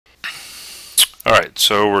Alright,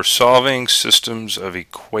 so we're solving systems of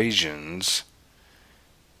equations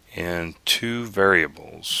in two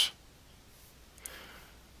variables.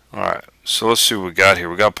 Alright, so let's see what we got here.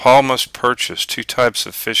 We got Paul must purchase two types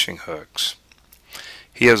of fishing hooks.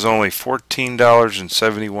 He has only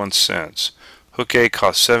 $14.71. Hook A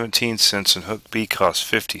costs 17 cents and hook B costs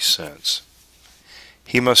 50 cents.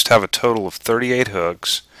 He must have a total of 38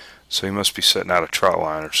 hooks, so he must be setting out a trot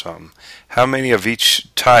line or something. How many of each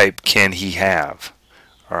type can he have?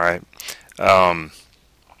 Alright,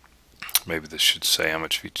 maybe this should say how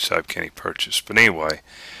much of each type can he purchase. But anyway,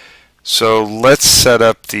 so let's set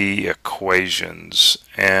up the equations.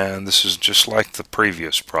 And this is just like the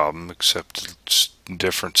previous problem, except it's a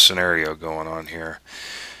different scenario going on here.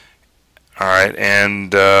 Alright,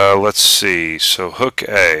 and let's see. So hook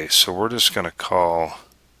A. So we're just going to call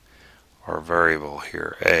our variable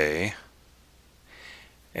here A.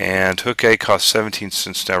 And hook A costs 17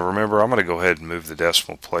 cents. Now remember, I'm going to go ahead and move the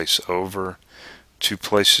decimal place over 2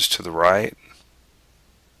 places to the right.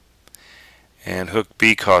 And hook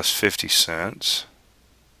B costs 50 cents.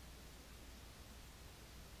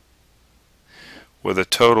 With a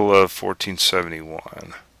total of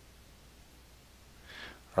 $14.71.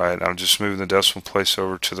 Right, I'm just moving the decimal place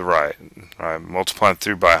over to the right. I'm multiplying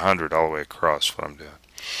through by 100 all the way across what I'm doing.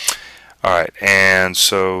 Alright, and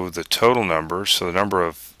so the total number, so the number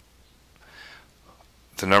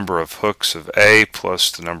of hooks of A plus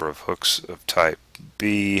the number of hooks of type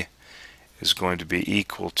B is going to be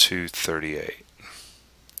equal to 38.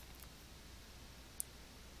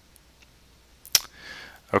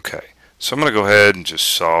 Okay, so I'm going to go ahead and just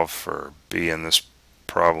solve for B in this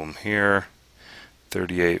problem here.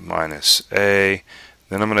 38 minus A.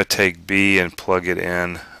 Then I'm going to take B and plug it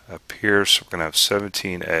in up here. So we're going to have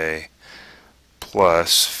 17A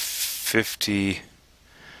plus 50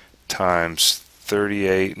 times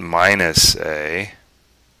 38 minus A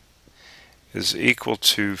is equal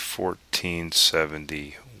to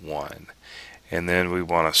 1471. And then we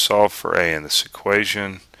want to solve for A in this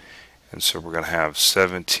equation. And so we're going to have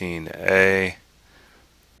 17A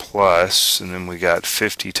plus, and then we got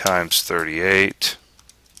 50 times 38.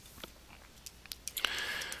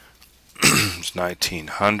 It's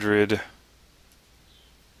 1900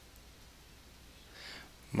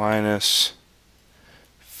 minus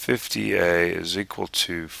 50A is equal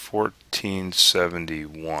to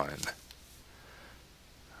 1471.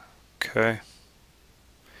 Okay.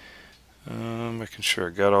 Making sure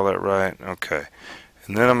I got all that right. Okay.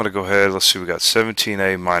 And then I'm going to go ahead, let's see, we got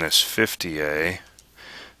 17A minus 50A.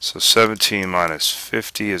 So 17 minus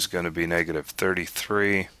 50 is going to be negative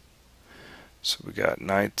 33. So we got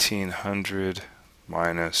 1900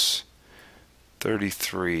 minus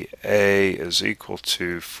 33A is equal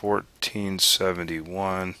to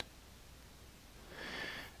 1471.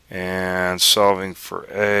 And solving for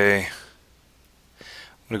A,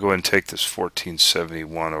 I'm going to go ahead and take this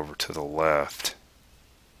 1471 over to the left.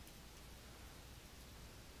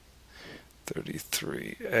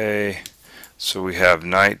 33A. So we have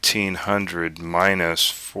 1900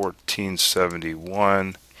 minus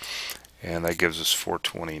 1471. And that gives us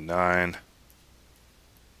 429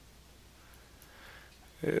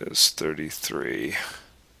 is 33.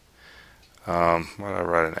 Why did I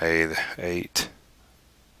write an A? 8.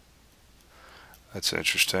 That's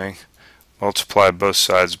interesting. Multiply both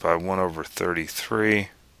sides by 1 over 33.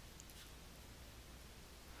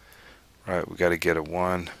 Right, we got to get a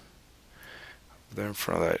 1 there in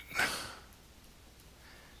front of that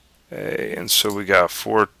A. And so we got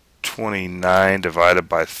 429 divided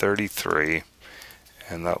by 33,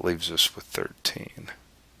 and that leaves us with 13.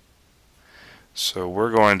 So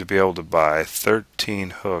we're going to be able to buy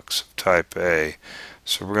 13 hooks of type A.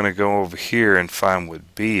 So we're going to go over here and find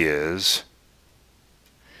what B is.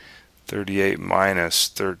 38 minus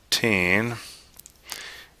 13.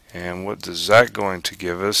 And what is that going to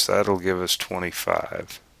give us? That'll give us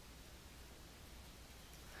 25.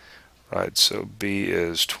 Right, so B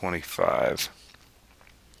is 25.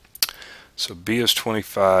 So B is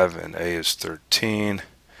 25 and A is 13.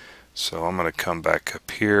 So I'm going to come back up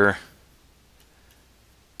here.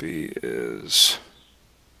 B is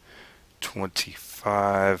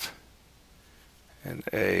 25 and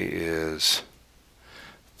A is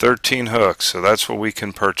 13 hooks. So that's what we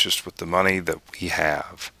can purchase with the money that we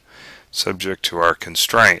have, subject to our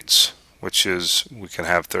constraints, which is we can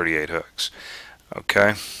have 38 hooks.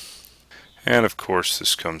 Okay. And of course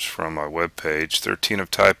this comes from my web page, 13 of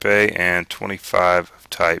type A and 25 of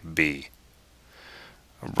type B.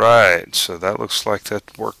 Alright, so that looks like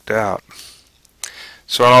that worked out.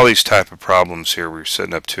 So on all these type of problems here, we're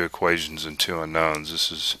setting up two equations and two unknowns.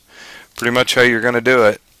 This is pretty much how you're going to do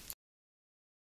it.